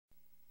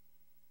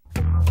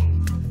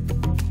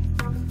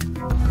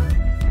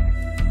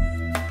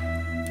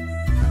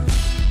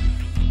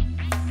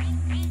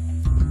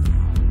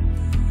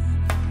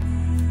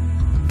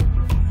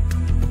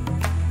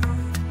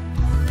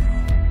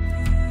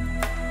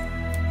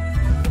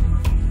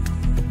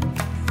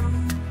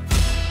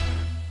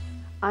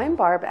I'm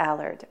Barb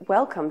Allard.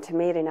 Welcome to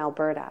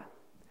Made-in-Alberta.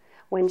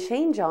 When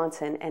Shane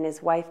Johnson and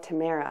his wife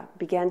Tamara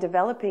began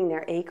developing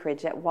their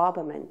acreage at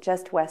Wabamun,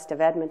 just west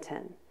of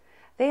Edmonton,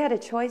 they had a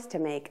choice to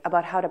make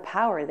about how to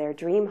power their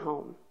dream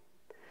home.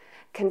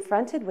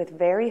 Confronted with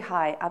very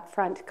high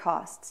upfront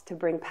costs to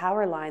bring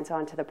power lines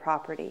onto the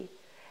property,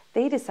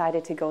 they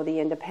decided to go the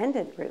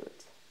independent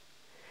route.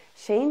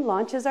 Shane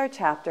launches our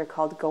chapter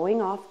called Going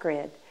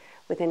Off-Grid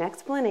with an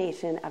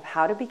explanation of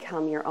how to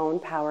become your own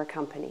power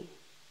company.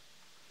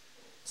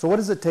 So what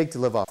does it take to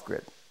live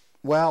off-grid?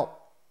 Well,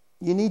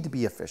 you need to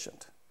be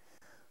efficient.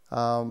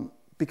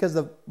 Because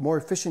the more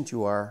efficient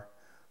you are,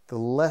 the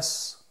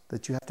less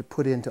that you have to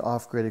put into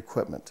off-grid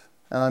equipment.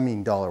 And I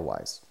mean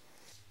dollar-wise.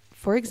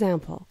 For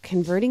example,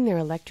 converting their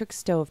electric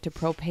stove to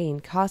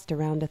propane cost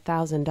around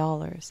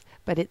 $1,000,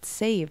 but it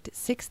saved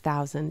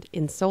 $6,000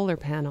 in solar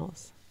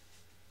panels.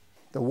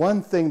 The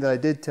one thing that I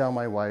did tell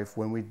my wife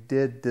when we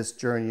did this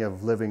journey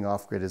of living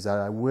off-grid is that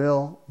I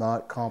will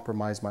not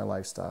compromise my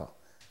lifestyle.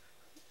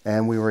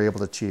 And we were able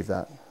to achieve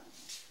that.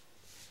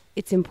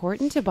 It's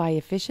important to buy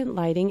efficient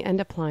lighting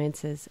and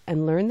appliances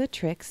and learn the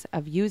tricks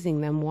of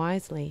using them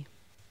wisely.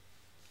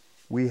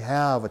 We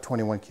have a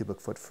 21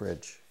 cubic foot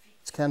fridge.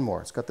 It's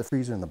Kenmore. It's got the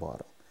freezer in the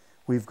bottom.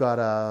 We've got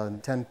a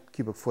 10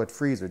 cubic foot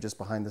freezer just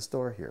behind the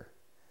store here.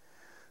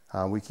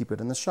 We keep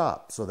it in the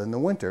shop, so then in the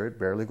winter it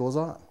barely goes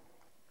on.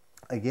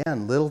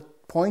 Again, little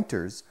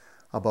pointers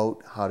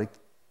about how to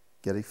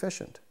get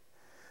efficient.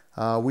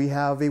 We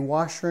have a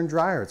washer and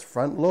dryer. It's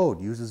front load,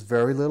 uses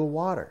very little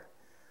water.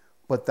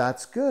 But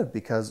that's good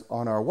because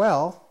on our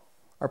well,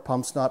 our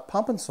pump's not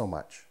pumping so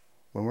much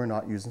when we're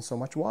not using so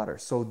much water.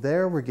 So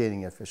there we're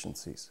gaining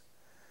efficiencies.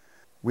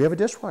 We have a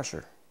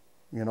dishwasher.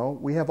 You know,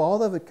 we have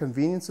all of the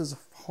conveniences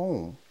of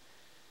home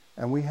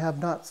and we have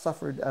not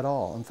suffered at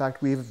all. In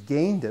fact, we've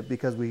gained it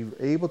because we were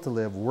able to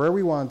live where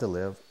we wanted to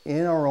live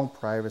in our own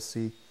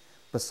privacy,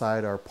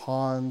 beside our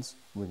ponds.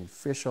 We can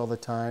fish all the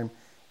time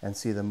and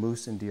see the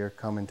moose and deer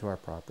come into our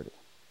property.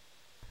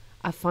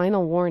 A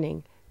final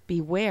warning,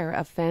 beware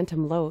of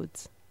phantom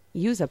loads.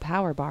 Use a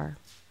power bar.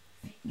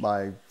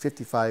 My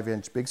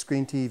 55-inch big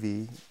screen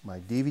TV, my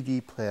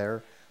DVD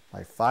player,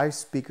 my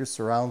 5-speaker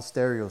surround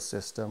stereo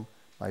system,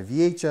 my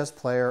VHS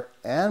player,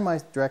 and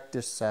my direct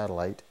dish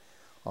satellite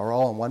are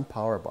all on one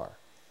power bar.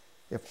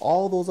 If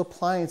all those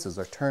appliances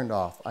are turned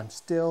off, I'm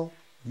still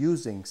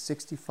using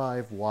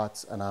 65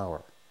 watts an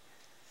hour.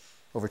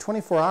 Over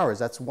 24 hours,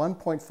 that's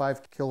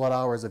 1.5 kilowatt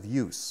hours of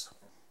use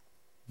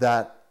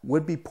that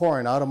would be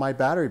pouring out of my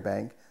battery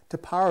bank to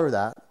power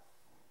that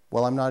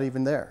while I'm not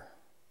even there.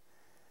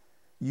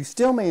 You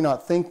still may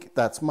not think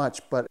that's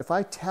much, but if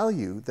I tell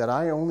you that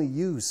I only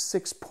use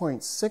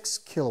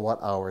 6.6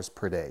 kilowatt hours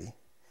per day,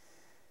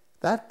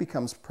 that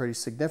becomes pretty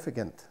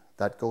significant,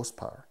 that ghost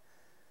power.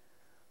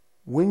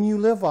 When you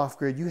live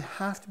off-grid, you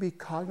have to be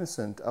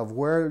cognizant of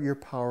where your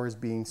power is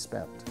being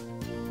spent.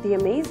 The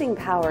amazing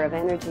power of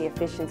energy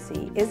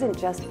efficiency isn't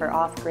just for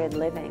off-grid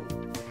living.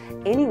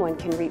 Anyone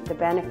can reap the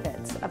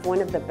benefits of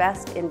one of the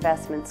best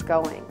investments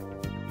going.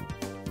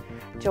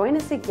 Join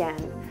us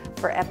again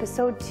for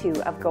episode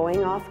 2 of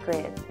Going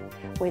Off-Grid,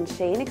 when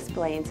Shane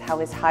explains how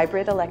his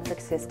hybrid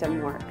electric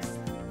system works.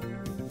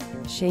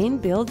 Shane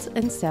builds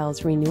and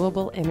sells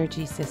renewable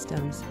energy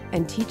systems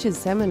and teaches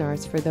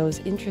seminars for those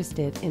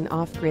interested in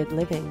off-grid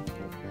living.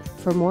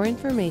 For more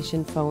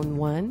information, phone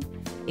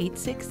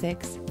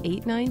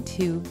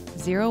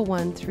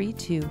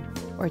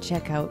 1-866-892-0132 or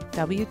check out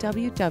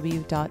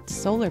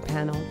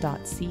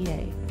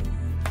www.solarpanel.ca.